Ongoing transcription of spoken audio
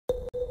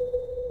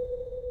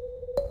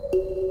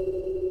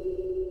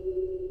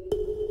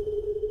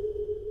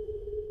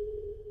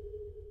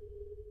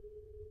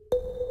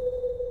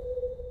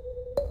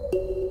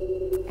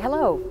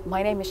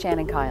My name is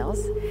Shannon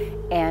Kiles,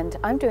 and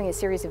I'm doing a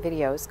series of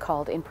videos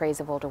called In Praise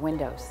of Older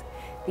Windows.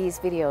 These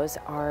videos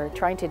are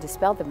trying to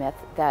dispel the myth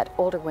that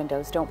older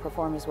windows don't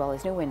perform as well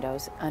as new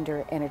windows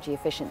under energy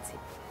efficiency.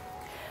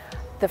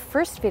 The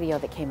first video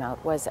that came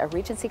out was a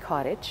Regency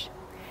cottage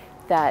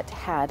that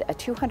had a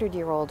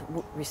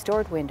 200-year-old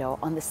restored window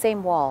on the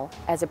same wall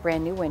as a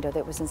brand new window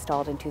that was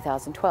installed in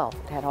 2012.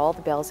 It had all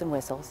the bells and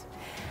whistles.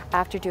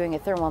 After doing a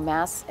thermal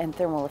mass and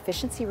thermal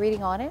efficiency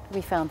reading on it,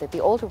 we found that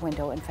the older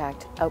window, in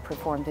fact,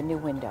 outperformed the new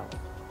window.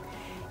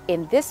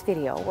 In this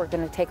video, we're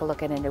going to take a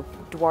look at an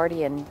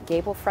Edwardian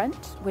gable front,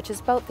 which is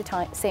about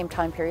the same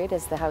time period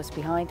as the house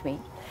behind me.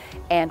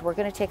 And we're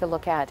going to take a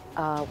look at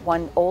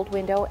one old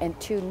window and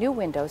two new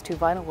windows, two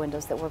vinyl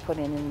windows that were put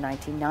in the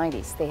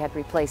 1990s. They had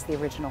replaced the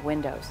original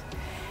windows.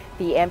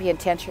 The ambient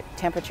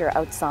temperature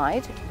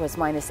outside was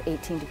minus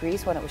 18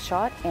 degrees when it was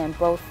shot, and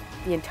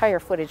the entire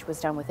footage was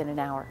done within an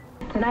hour.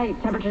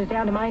 Tonight, temperatures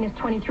down to minus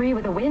 23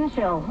 with a wind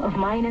chill of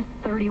minus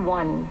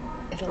 31.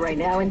 Right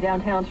now in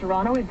downtown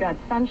Toronto, we've got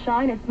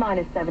sunshine. It's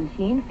minus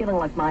 17, feeling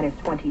like minus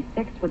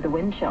 26 with the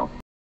wind chill.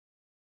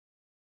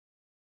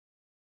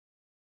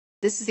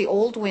 This is the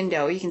old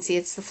window. You can see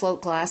it's the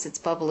float glass. It's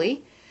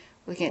bubbly.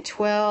 We're looking at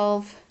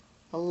 12,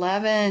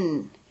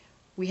 11.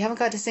 We haven't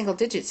got to single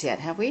digits yet,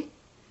 have we?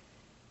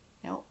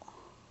 No.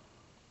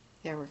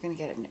 Yeah, we're going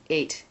to get an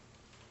 8.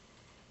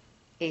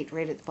 8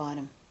 right at the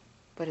bottom.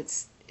 But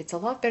it's a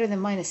lot better than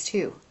minus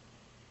 2.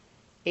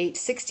 8,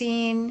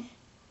 16,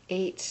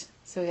 8.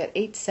 So we got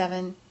 8,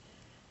 7.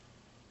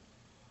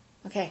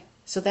 Okay,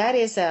 so that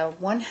is a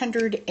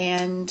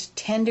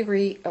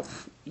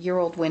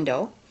 110-year-old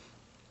window.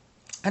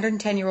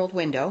 110-year-old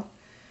window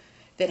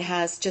that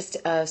has just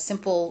a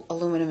simple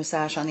aluminum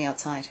sash on the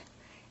outside.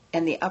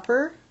 And the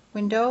upper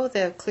window,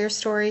 the clear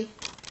story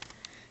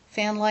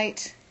fan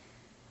light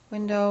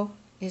window,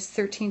 is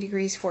 13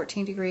 degrees,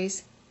 14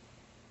 degrees.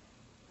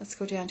 Let's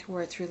go down to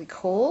where it's really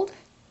cold.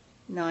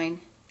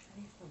 9.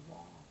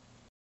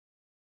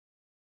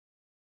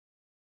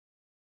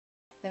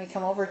 Then we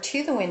come over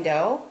to the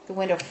window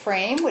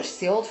frame, which is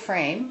the old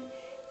frame,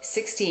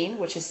 16,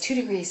 which is 2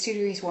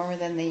 degrees warmer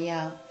than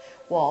the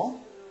wall.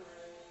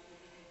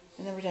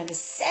 And then we're down to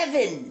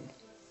 7,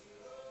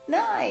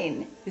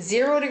 9,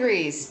 0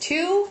 degrees,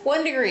 2,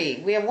 1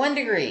 degree. We have 1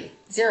 degree,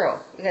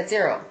 0. We got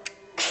 0.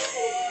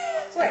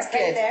 That's good.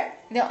 Right there?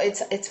 No,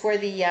 it's where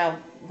the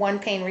one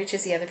pane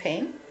reaches the other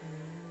pane.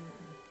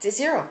 It's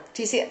 0.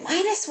 Do you see it?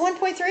 Minus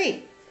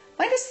 1.3,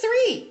 minus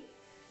 3.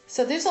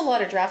 So there's a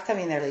lot of draft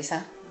coming there,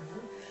 Lisa.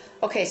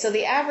 Okay, so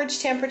the average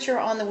temperature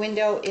on the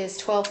window is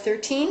 12,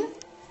 13.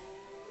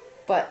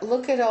 But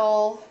look at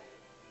all,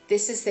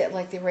 this is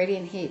like the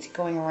radiant heat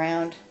going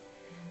around.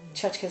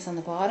 Chutka's on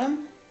the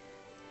bottom.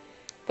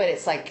 But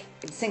it's like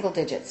single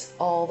digits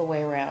all the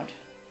way around.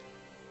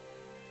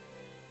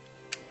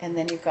 And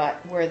then you've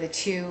got where the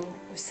two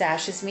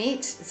sashes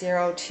meet,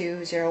 0,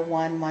 2, 0,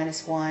 1,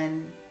 minus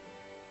 1.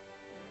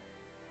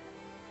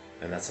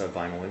 And that's a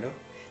vinyl window?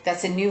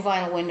 That's a new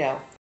vinyl window.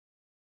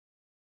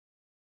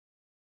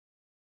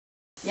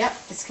 Yep,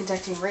 it's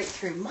conducting right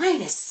through.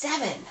 Minus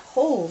 7.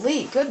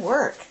 Holy, good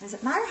work. Does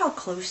it matter how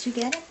close you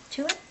get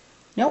to it?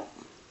 Nope.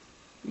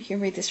 You can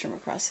read this from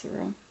across the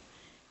room.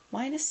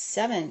 Minus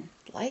 7.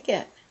 Like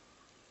it.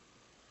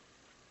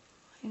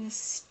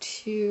 Minus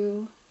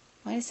 2.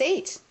 Minus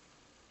 8.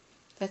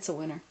 That's a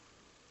winner.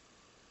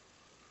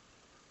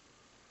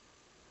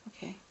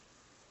 Okay.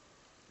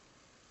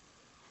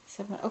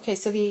 7. Okay,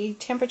 so the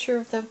temperature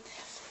of the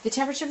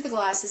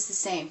glass is the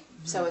same.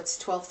 Mm-hmm. So it's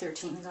 12,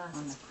 13. On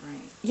the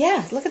frame.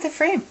 Yeah, look at the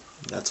frame.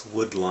 That's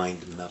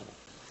wood-lined metal.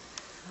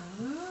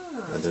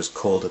 Oh. And there's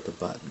cold at the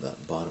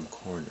bottom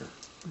corner.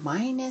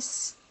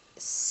 Minus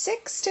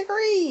 6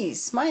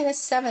 degrees. Minus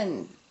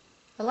 7.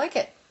 I like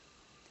it.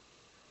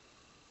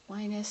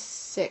 Minus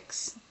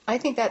 6. I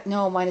think that,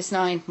 no, minus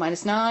 9.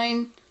 Minus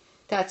 9.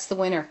 That's the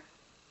winner.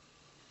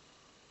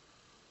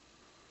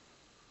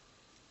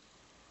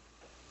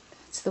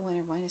 That's the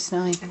winner, minus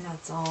 9. And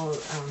that's all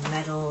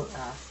metal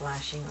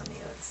flashing on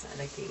the outside.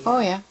 Like the, Oh,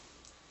 yeah.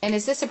 And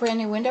is this a brand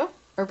new window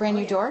or a brand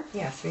new door?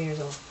 Yeah, 3 years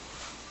old.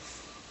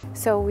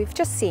 So we've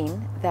just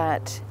seen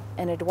that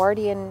an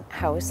Edwardian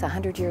house,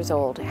 100 years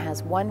old,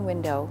 has one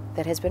window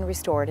that has been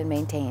restored and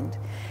maintained,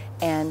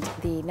 and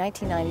the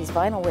 1990s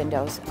vinyl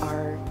windows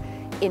are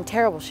in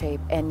terrible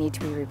shape and need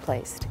to be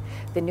replaced.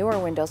 The newer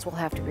windows will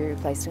have to be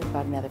replaced in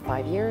about another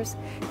 5 years.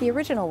 The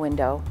original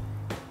window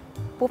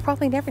will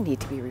probably never need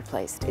to be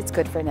replaced. It's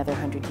good for another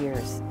 100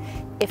 years.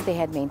 If they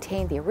had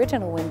maintained the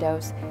original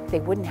windows, they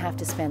wouldn't have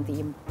to spend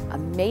the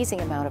amazing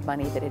amount of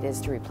money that it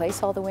is to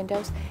replace all the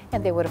windows,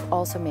 and they would have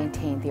also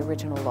maintained the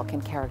original look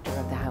and character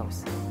of the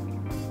house.